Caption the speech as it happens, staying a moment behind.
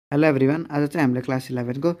Hello everyone, आज चाहिँ हामीले क्लास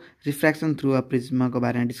 11 को रिफ्र्याक्सन थ्रु अ प्रिज्म को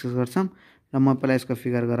बारेमा डिस्कस गर्छौं र म पहिला यसको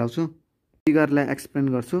फिगर गराउँछु। फिगरलाई एक्सप्लेन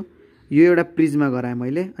गर्छु। यो एउटा प्रिज्म गराएँ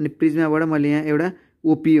मैले, अनि प्रिज्मबाट मैले यहाँ एउटा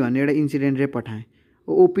ओपी भन्ने एउटा इन्सिडेन्ट रे पठाएँ।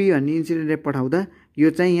 ओपी भन्ने इन्सिडेन्ट रे पठाउँदा यो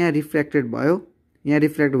चाहिँ यहाँ रिफ्र्याक्टेड भयो, यहाँ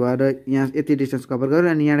रिफ्र्याक्ट भएर यहाँ यति डिस्टेन्स कभर गर्यो,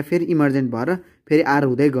 अनि यहाँ फेरि इमर्जेन्ट भएर फेरि आर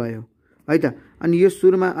हुँदै गयो है त। अनि यो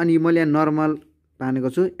सुरुमा अनि मैले यहाँ नर्मल तानेको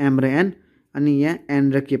छु, एम र एन, अनि यहाँ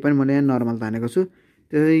एन र के पनि मैले यहाँ नर्मल तानेको छु।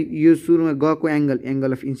 त्यसै यो सुरुमा गएको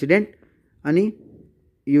एंगल अफ इन्सिडेन्ट, अनि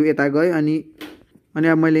यो यता गयो, अनि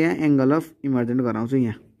अब मैले यहाँ एंगल अफ इमर्जेन्ट गराउँछु।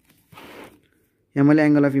 यहाँ मैले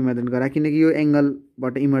एंगल अफ इमर्जेन्ट गराएँ किनकि यो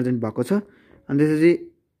एंगलबाट इमर्जेन्ट भएको छ। अनि त्यसपछि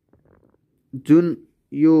जुन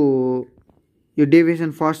यो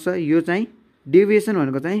डेभिएसन फर्स्ट छ, यो चाहिँ डेभिएसन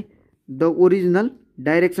भनेको चाहिँ the original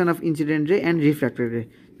direction of incident रे एन्ड रिफ्र्याक्टेड रे।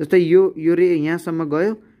 जस्तै यो रे यहाँसम्म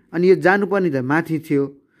गयो, अनि यो जानुपर्ने त माथि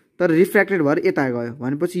थियो तर रिफ्र्याक्टेड भएर यता गयो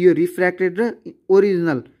भनेपछि यो रिफ्र्याक्टेड र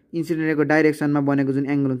ओरिजिनल इन्सिडेन्ट रेको डाइरेक्सनमा बनेको जुन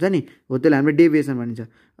एंगल हुन्छ नि, हो त्यसलाई हामीले डेभिएसन भनिन्छ।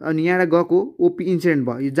 अनि यहाँबाट गएको ओपी इन्सिडेन्ट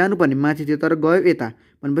भयो, यो जानुपर्ने माथि थियो तर गयो यता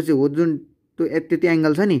भनेपछि हो जुन त्यो त्यति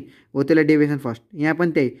एंगल छ नि, हो त्यसलाई डेभिएसन फर्स्ट। यहाँ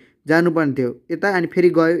पनि त्यही जानुपर्ने थियो यता अनि फेरि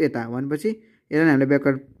गयो यता भनेपछि यसलाई हामीले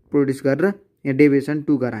ब्याकवर्ड प्रोड्युस गरेर यहाँ डेभिएसन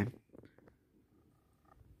 2 गरायौँ।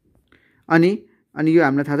 अनि यो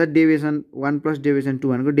हामीलाई थाहा छ डेभिएसन 1 प्लस डेभिएसन 2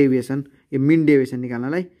 भनेको डेभिएसन, यो मिन डेभिएसन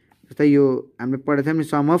निकाल्नलाई। जस्तै यो हामीले पढेको थियौँ नि,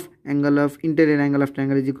 some of angle of interior angle of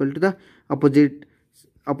triangle is equal to the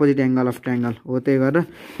opposite angle of triangle हो। त्यही गरेर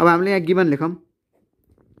अब हामीले यहाँ गिभन लेखौँ।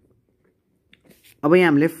 अब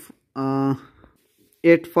यहाँ हामीले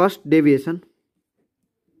एट फर्स्ट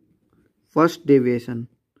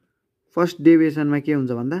डेभिएसनमा के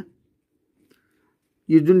हुन्छ भन्दा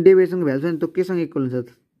यो जुन डेभिएसनको भ्यालु छ नि त्यो केसँग इक्वल हुन्छ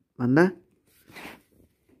भन्दा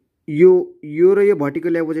यो र यो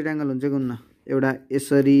भर्टिकली अपोजिट एंगल हुन्छ कि हुन्न। एउटा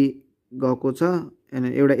यसरी गएको छ अनि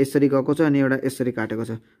एउटा यसरी गएको छ अनि एउटा यसरी काटेको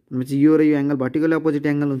छ भनेपछि यो र यो एंगल भर्टिकली अपोजिट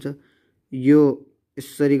एंगल हुन्छ। यो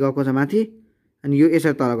यसरी गएको छ माथि अनि यो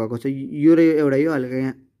यसरी तल गएको छ, यो र यो एउटा यो हल्का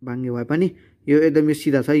यहाँ भाङ्गे भए पनि यो एकदम यो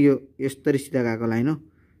सिधा छ, यो यसरी सिधा गएको लाइन हो,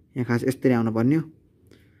 यहाँ खास यसरी आउनु पर्ने हो।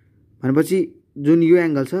 भनेपछि जुन यो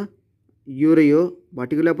एंगल छ, यो र यो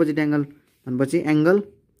भर्टिकली अपोजिट एंगल भनेपछि एंगल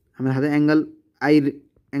हामीलाई थाहा छ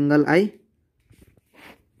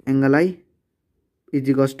angle I is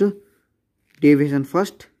equals two deviation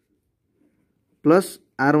first plus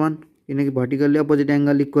R1 किनकि भर्टिकली अपोजिट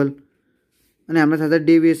एंगल इक्वल। अनि हामीलाई थाहा छ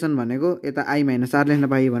डेभिएसन भनेको यता आई माइनस आर लेख्न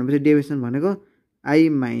पाइयो भनेपछि डेभिएसन भनेको आई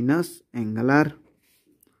माइनस एंगल आर।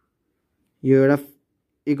 यो एउटा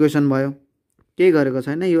इक्वेसन भयो, केही गरेको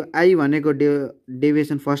छैन। यो आई भनेको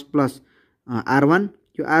डेभिएसन फर्स्ट प्लस R1,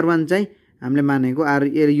 यो R1 चाहिँ हामीले मानेको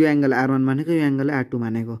यो एंगल R1 मानेको, यो एंगल R2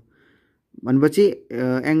 मानेको भनेपछि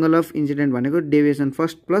एंगल अफ इन्सिडेन्ट भनेको डेभिएसन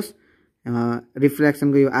फर्स्ट प्लस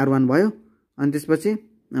रिफ्र्याक्सनको यो R1 भयो। अनि त्यसपछि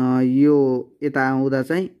यो यता आउँदा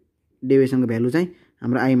चाहिँ डेभिएसनको भ्यालु चाहिँ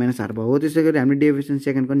हाम्रो आई माइनस आर भयो। त्यसै गरी हामीले डेभिएसन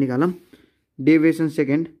सेकेन्डको निकालौँ। डेभिएसन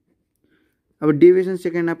सेकेन्ड, अब डेभिएसन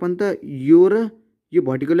सेकेन्डमा पनि त यो र यो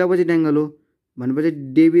भर्टिकली अपोजिट एंगल हो भनेपछि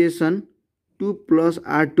डेभिएसन 2 प्लस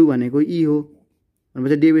R2 भनेको ई हो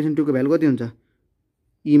भनेपछि डेभिएसन 2 को भ्यालु कति हुन्छ,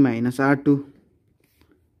 E minus R2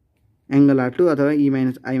 angle R2 अथवा E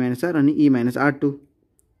minus I minus are अनि ई माइनस R2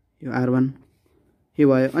 यो R1 यो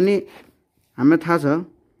भयो। अनि हामीलाई थाहा छ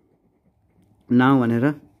नाउ भनेर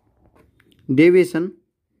डेभिएसन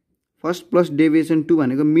फर्स्ट प्लस डेभिएसन 2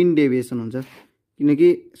 भनेको मिन डेभिएसन हुन्छ किनकि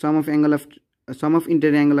some of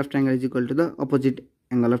interior angle of triangle is equal to the opposite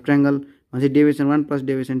angle of triangle भनेपछि deviation 1 plus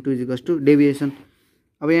deviation 2 is equals to deviation.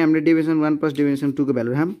 अब यहाँ हामीले डेभिएसन 1 प्लस डेभिएसन 2 को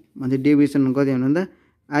value राखौँ भने डेभिएसन कति हुनु भन्दा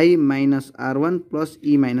I minus R1 plus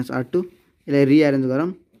E minus R2। यसलाई रिअरेन्ज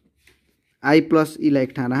गरौँ, आई प्लस ईलाई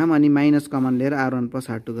एक ठाउँ राखौँ अनि माइनस कमन लिएर R1 प्लस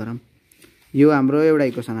R2 गरौँ। यो हाम्रो एउटा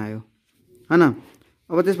इक्वेसन आयो हैन।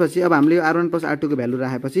 अब त्यसपछि अब हामीले यो R1 प्लस R2 को भ्यालु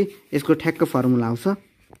राखेपछि यसको ठ्याक्क फर्मुला आउँछ।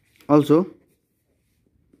 अल्सो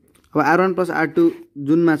अब R1 प्लस R2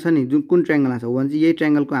 जुनमा छ नि, जुन कुन ट्रायंगलमा छ हो भने चाहिँ यही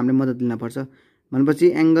ट्रायंगलको हामीले मद्दत लिनुपर्छ भनेपछि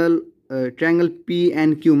ट्रायंगल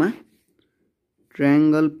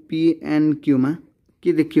PNQ मा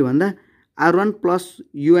के देखियो भन्दा R1 प्लस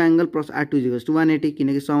यो angle plus R2 is equals to 180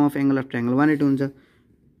 किनकि some of angle of triangle 180 हुन्छ।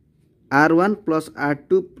 R1 प्लस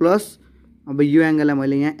R2 प्लस अब यो एंगललाई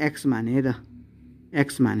मैले यहाँ x माने है त,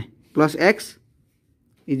 x माने plus x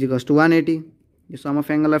is equals to 180, यो some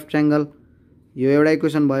of angle of triangle, यो एउटा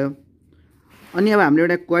इक्वेसन भयो। अनि अब हामीले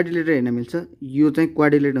एउटा क्वाड्रिलेटर हेर्न मिल्छ, यो चाहिँ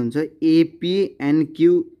क्वाड्रिलेटर हुन्छ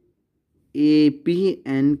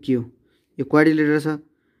APNQ यो क्वाड्रिलेटर छ।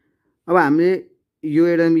 अब हामीले यो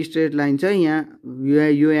एउटा स्ट्रेट लाइन छ, यहाँ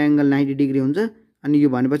यो एंगल 90 डिग्री हुन्छ अनि यो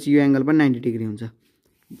भनेपछि यो एंगल पनि 90 डिग्री हुन्छ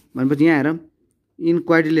भनेपछि यहाँ हेरौँ इन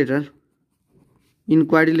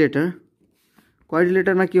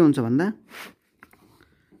क्वाड्रिलेटरमा के हुन्छ भन्दा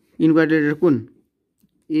इन क्वाड्रिलेटर कुन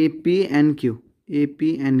एपीएनक्यू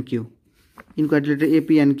इन क्वाड्रिलेटर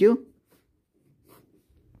एपीएनक्यू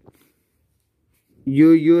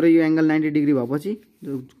यो र यो एंगल 90 डिग्री भएपछि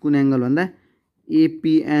कुन एंगल भन्दा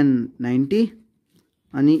एपीएन 90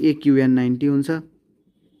 अनि एक्यूएन 90 हुन्छ।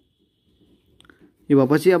 यो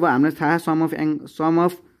भएपछि अब हामीलाई थाहा सम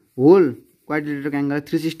अफ होल क्वाड्रिलेटरको एंगल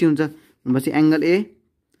 360 हुन्छ भनेपछि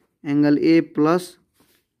एंगल ए प्लस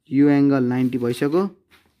यो एंगल 90 भइसक्यो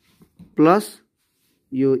प्लस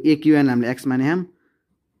यो एक्यूएन हामीले एक्स माने हम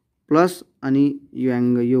प्लस अनि यो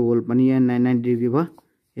एंगल यो होल पनि 90 डिग्री भयो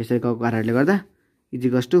यसैको कारणले गर्दा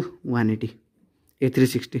इक्वल्स टु 180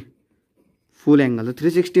 360 फुल एंगल त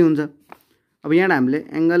 360 हुन्छ। अब यहाँ हामीले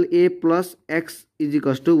angle A plus x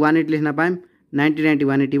equals to 180 लेख्न पायौं 90 90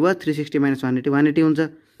 180 भयो 360 - 180 180 हुन्छ।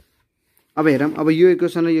 अब हेरौँ अब यो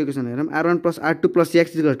इक्वेसन र यो इक्वेसन हेरौँ r1 + r2 + x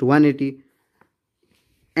 = 180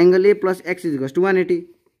 angle A plus x equals to 180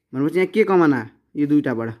 भनेपछि यहाँ के कमन आयो यो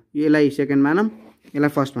दुईटाबाट यसलाई सेकेन्ड मानौँ यसलाई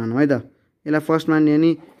फर्स्ट मानौँ है त। यसलाई फर्स्ट मान्ने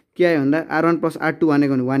अनि के आयो भन्दा r1 + r2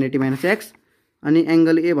 भनेको 180 - x अनि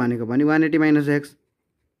एंगल ए भनेको पनि 180 - x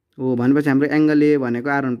हो भनेपछि हाम्रो एंगल ए भनेको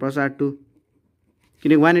r1 + r2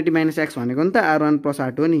 किनकि 180 - x भनेको नि त r1 +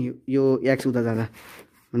 r2 हो नि यो x उता जाँदा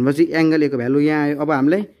भनेपछि एंगल ए को भ्यालु यहाँ आयो। अब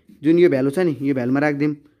हामीलाई जुन यो भ्यालु छ नि यो भ्यालुमा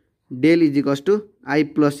राख्दियौँ del equals to i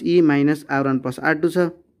 + e - r1 + r2 छ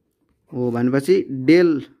हो भनेपछि डेल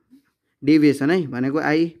डेभिएसन है भनेको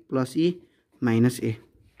i + e - a।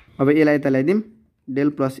 अब यसलाई यता ल्याइदियौँ del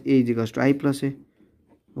 + a equals to i + a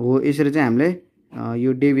हो। यसरी चाहिँ हामीले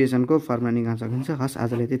यो डेभिएसनको फर्मुला निकाल्न सकिन्छ। हस्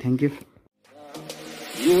आजलाई चाहिँ थ्यांक यू।